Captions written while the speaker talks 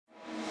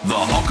The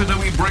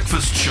Hokanui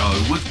Breakfast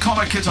Show with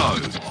Connor Kitto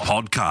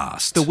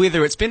podcast. The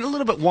weather, it's been a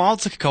little bit wild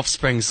to kick off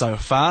spring so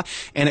far,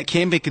 and it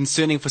can be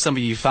concerning for some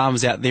of you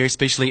farmers out there,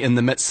 especially in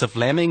the midst of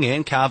lambing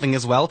and calving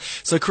as well.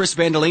 So Chris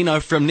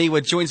Brandolino from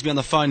Niwa joins me on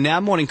the phone now.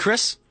 Morning,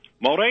 Chris.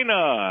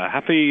 Morena,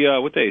 happy,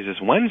 what day is this?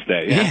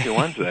 Wednesday. Yeah, happy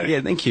Wednesday.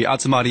 Yeah, thank you.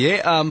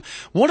 Atamarie.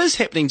 What is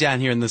happening down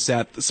here in the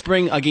south?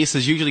 Spring, I guess,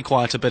 is usually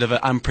quite a bit of an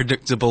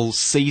unpredictable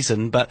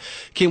season, but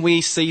can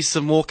we see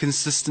some more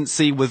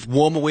consistency with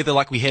warmer weather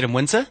like we had in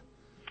winter?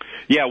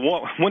 Yeah,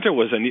 winter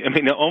was,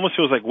 it almost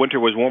feels like winter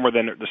was warmer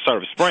than the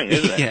start of spring,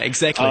 isn't it? Yeah,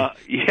 exactly.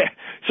 Yeah.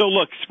 So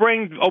look,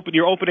 spring,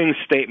 your opening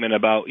statement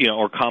about,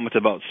 or comment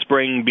about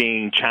spring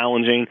being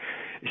challenging.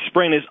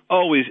 Spring is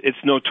it's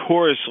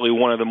notoriously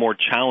one of the more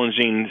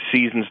challenging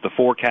seasons to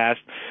forecast.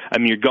 I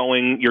mean,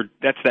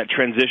 that's that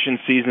transition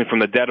season from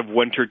the dead of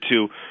winter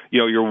to,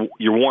 your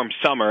warm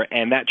summer,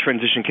 and that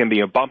transition can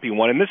be a bumpy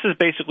one. And this is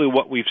basically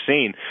what we've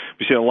seen.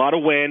 We've seen a lot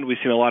of wind. We've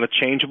seen a lot of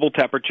changeable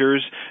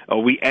temperatures.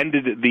 We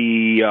ended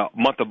the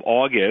month of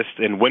August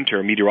in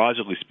winter,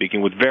 meteorologically speaking,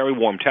 with very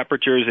warm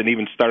temperatures, and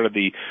even started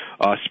the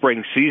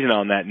spring season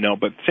on that note.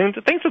 But things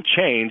have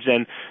changed,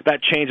 and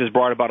that change has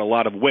brought about a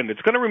lot of wind.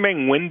 It's going to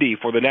remain windy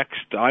for the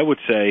next, I would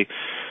say,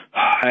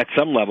 at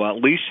some level,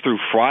 at least through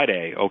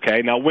Friday,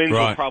 okay? Now, winds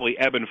will probably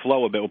ebb and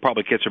flow a bit. We'll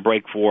probably catch a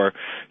break for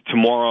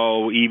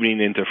tomorrow evening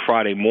into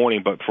Friday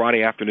morning, but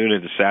Friday afternoon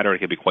into Saturday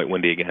could be quite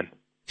windy again.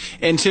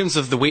 In terms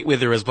of the wet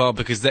weather as well,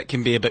 because that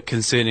can be a bit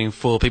concerning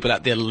for people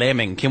out there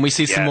lambing, can we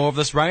see some more of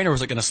this rain, or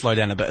is it going to slow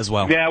down a bit as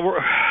well?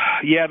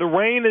 Yeah, the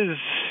rain is,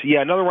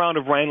 another round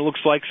of rain, it looks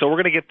like. So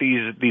we're going to get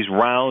these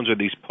rounds or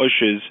these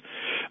pushes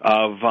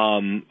of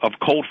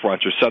cold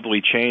fronts or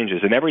southerly changes.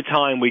 And every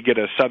time we get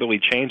a southerly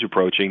change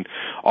approaching,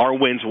 our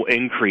winds will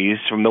increase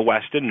from the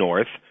west and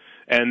north.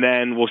 And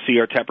then we'll see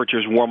our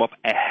temperatures warm up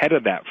ahead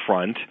of that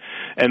front.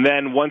 And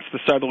then once the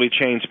southerly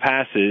change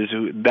passes,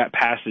 that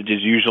passage is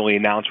usually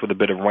announced with a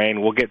bit of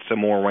rain. We'll get some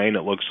more rain,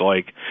 it looks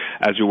like,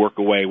 as we work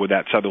away with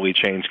that southerly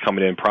change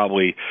coming in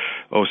probably,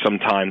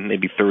 sometime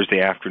maybe Thursday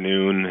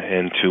afternoon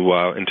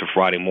into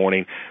Friday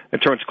morning. It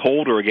turns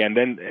colder again.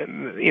 Then,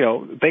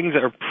 things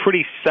are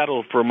pretty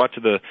settled for much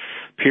of the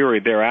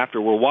period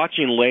thereafter. We're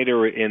watching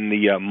later in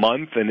the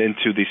month and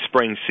into the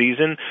spring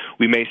season.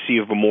 We may see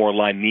a more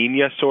La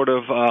Nina sort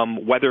of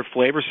weather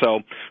flavor.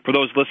 So for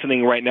those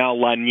listening right now,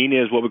 La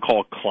Nina is what we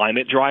call a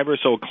climate driver.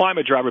 So a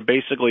climate driver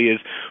basically is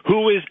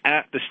who is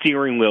at the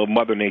steering wheel of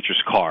Mother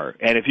Nature's car.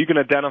 And if you can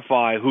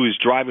identify who is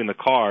driving the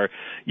car,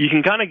 you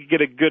can kind of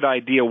get a good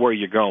idea where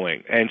you're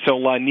going. And so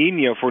La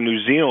Nina for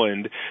New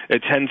Zealand,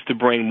 it tends to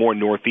bring more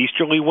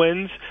northeasterly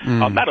winds.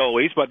 Not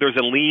always, but there's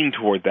a lean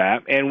toward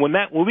that. And when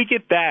we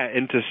get that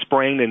into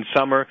spring and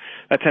summer,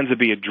 that tends to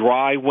be a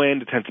dry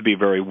wind. It tends to be a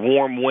very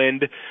warm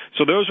wind.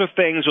 So those are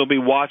things we'll be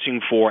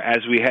watching for as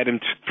we head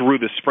through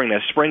the spring.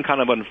 As spring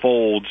kind of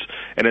unfolds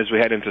and as we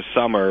head into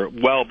summer,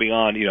 well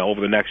beyond,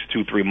 over the next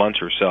 2-3 months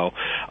or so.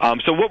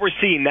 So what we're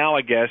seeing now,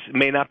 I guess,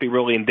 may not be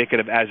really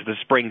indicative as the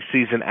spring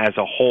season as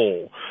a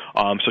whole.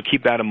 So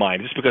keep that in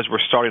mind. Just because we're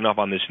starting off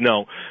on this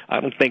note, I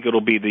don't think it'll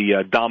be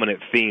the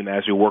dominant theme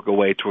as we work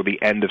away toward the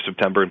end of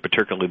September and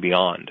particularly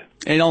beyond.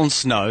 And on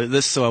snow,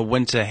 this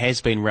winter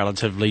has been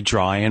relatively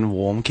dry and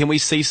warm. Can we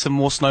see some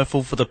more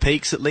snowfall for the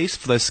peaks, at least,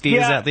 for those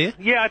skiers out there?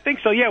 Yeah, I think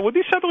so. Yeah, with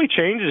these southerly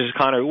changes,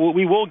 Connor,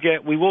 we will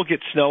get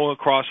snow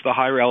across the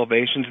higher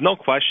elevations, no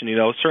question.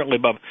 Certainly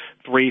above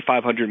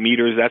 300-500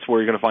 meters, that's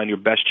where you're going to find your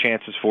best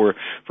chances for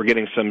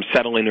getting some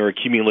settling or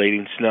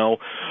accumulating snow.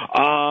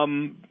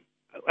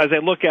 As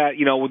I look at,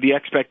 with the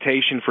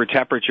expectation for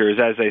temperatures,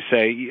 as I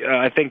say,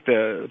 I think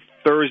the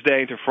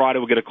Thursday into Friday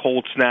we'll get a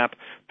cold snap.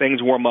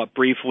 Things warm up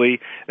briefly.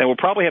 Then we'll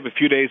probably have a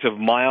few days of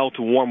mild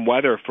to warm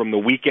weather from the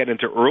weekend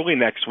into early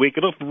next week.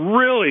 It'll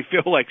really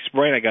feel like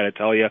spring, I got to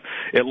tell you.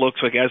 It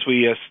looks like as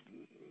we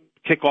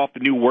kick off the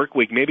new work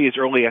week, maybe as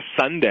early as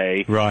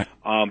Sunday,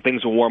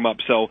 things will warm up.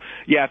 So,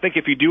 yeah, I think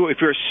if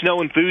you're a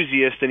snow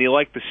enthusiast and you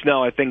like the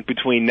snow, I think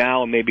between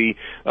now and maybe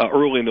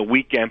early in the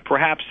weekend,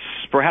 perhaps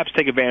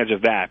take advantage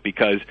of that,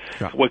 because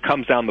what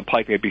comes down the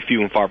pike may be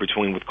few and far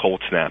between with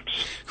cold snaps.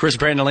 Chris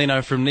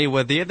Brandolino from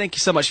Niwa there. Thank you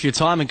so much for your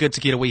time, and good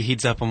to get a wee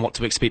heads up on what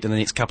to expect in the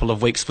next couple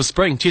of weeks for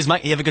spring. Cheers,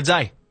 mate. You have a good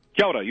day.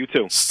 Kia ora, you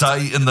too.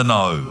 Stay in the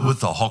know with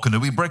the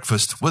Hokanui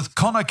Breakfast with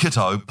Connor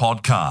Kitto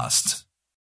podcast.